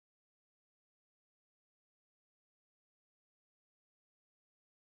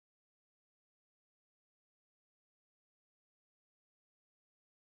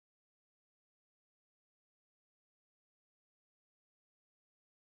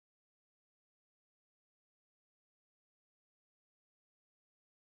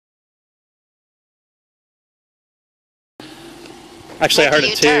Actually, I heard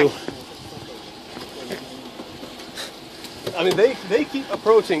it too. I mean, they keep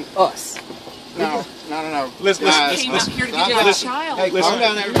approaching us. No. Listen. Came out here to get a child. Hey, calm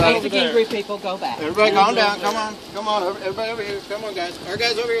down, everybody. The Gingrey people, go back. Everybody, calm down. Come on. Everybody over here. Come on, guys. Our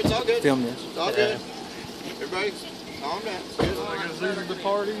guys over here. It's all good. Film this. It's all good. Everybody, calm down. I guess these are the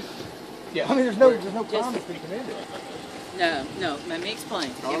parties. Yeah. I mean, there's no comments being committed. No. Let me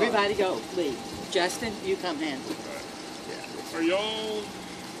explain. Everybody go. Leave. Justin, you come in. Are y'all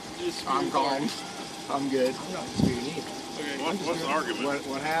just... I'm calm. I'm good. I'm not disputing either. Okay, what's the argument?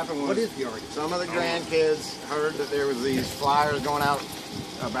 What happened was... What is the argument? Some of the grandkids heard that there was these flyers going out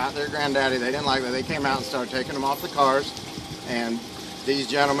about their granddaddy. They didn't like that. They came out and started taking them off the cars. And these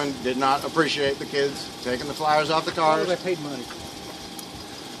gentlemen did not appreciate the kids taking the flyers off the cars. They paid money.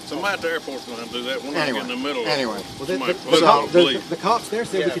 Somebody at the airport's going to do that. We're not getting in the middle of The cops there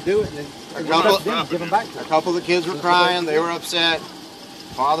said we could do it, and then give them back to them. A couple of the kids were crying. They were upset.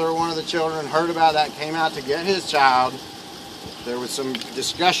 Father of one of the children heard about that, came out to get his child. There was some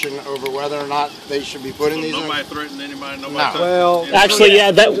discussion over whether or not they should be putting these. Nobody threatened anybody. Nobody. No. Well, actually,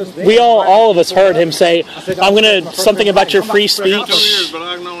 yeah, that we all of us heard him say, "I'm gonna something about your free speech." But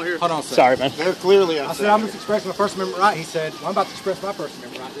I can only hear. Hold on, sir. Sorry, man. They're clearly upset. I said I'm just expressing my First Amendment right. He said, well, I'm about to express my First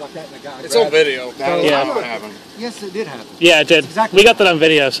Amendment right, like that, and the guy. It's on video. That Yeah. not what happened. Yes, it did happen. Yeah, it did. Exactly. We got that on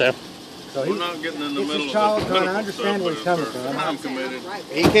video, so. So We're not getting in the middle his child, of the and I medical understand where he's coming stuff, from. but I'm committed.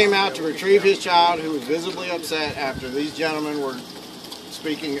 He came out to retrieve his child, who was visibly upset after these gentlemen were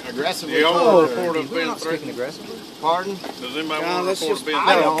speaking aggressively. The old report of We're being not speaking threatened. aggressively. Pardon? Does anybody want to let's report just- being I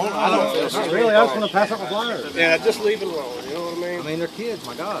threatened? don't feel Not so. really. I was going to pass out my flyers. Yeah, just leave it alone. You know what I mean? I mean, they're kids.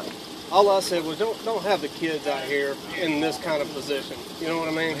 My God. All I said was don't have the kids out here in this kind of position. You know what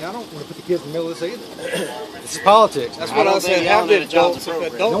I I mean? mean, I don't want to put the kids in the middle of this either. This is politics. That's I what don't I think said. Have yelling the at a child's adults. If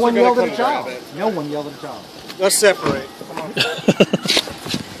appropriate. adults No are one going yelled to at come a grab child. it, No one yelled at a child. let's separate. Come on.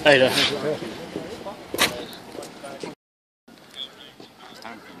 Hey,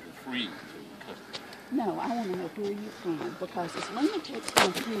 No, I want to know where you're from, because it's lunatics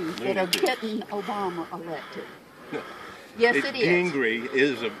like you that are getting Obama elected. Yes, it is. Gingrey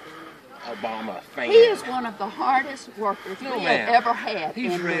is a Obama fan. He is one of the hardest workers we have ma'am. ever had.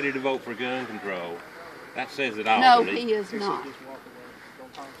 He's in ready to vote for gun control. That says it all. No, to me. he is not.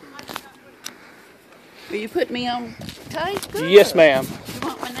 Will you put me on tape? Good. yes, ma'am. You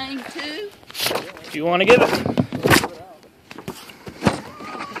want my name too? Do you want to give it?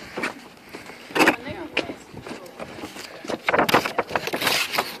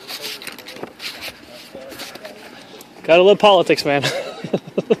 Gotta love politics, man.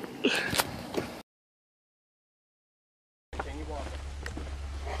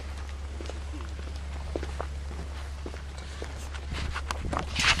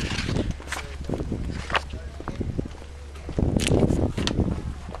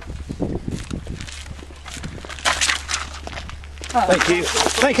 Thank you.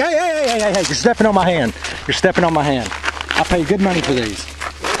 Hey, you're stepping on my hand. You're stepping on my hand. I pay good money for these.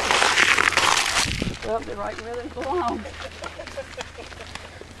 Well, they're right where they belong.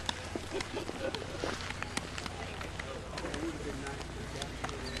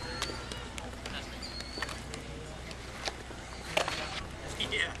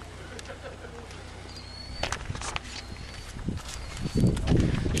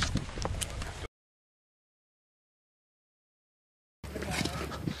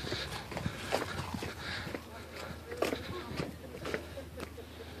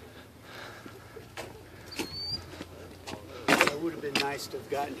 It would have been nice to have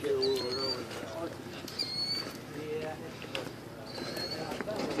gotten here a little earlier.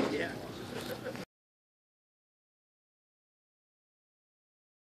 Yeah.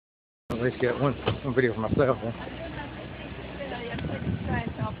 At least get one video for myself. Huh?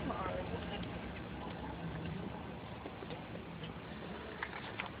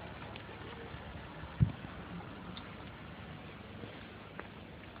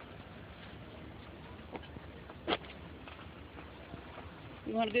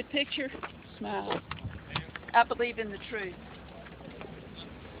 You want a good picture? Smile. I believe in the truth.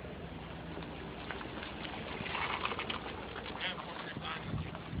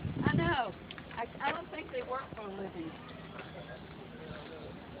 I know. I don't think they work for a living.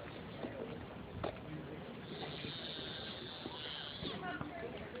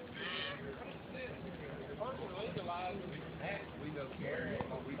 We don't care.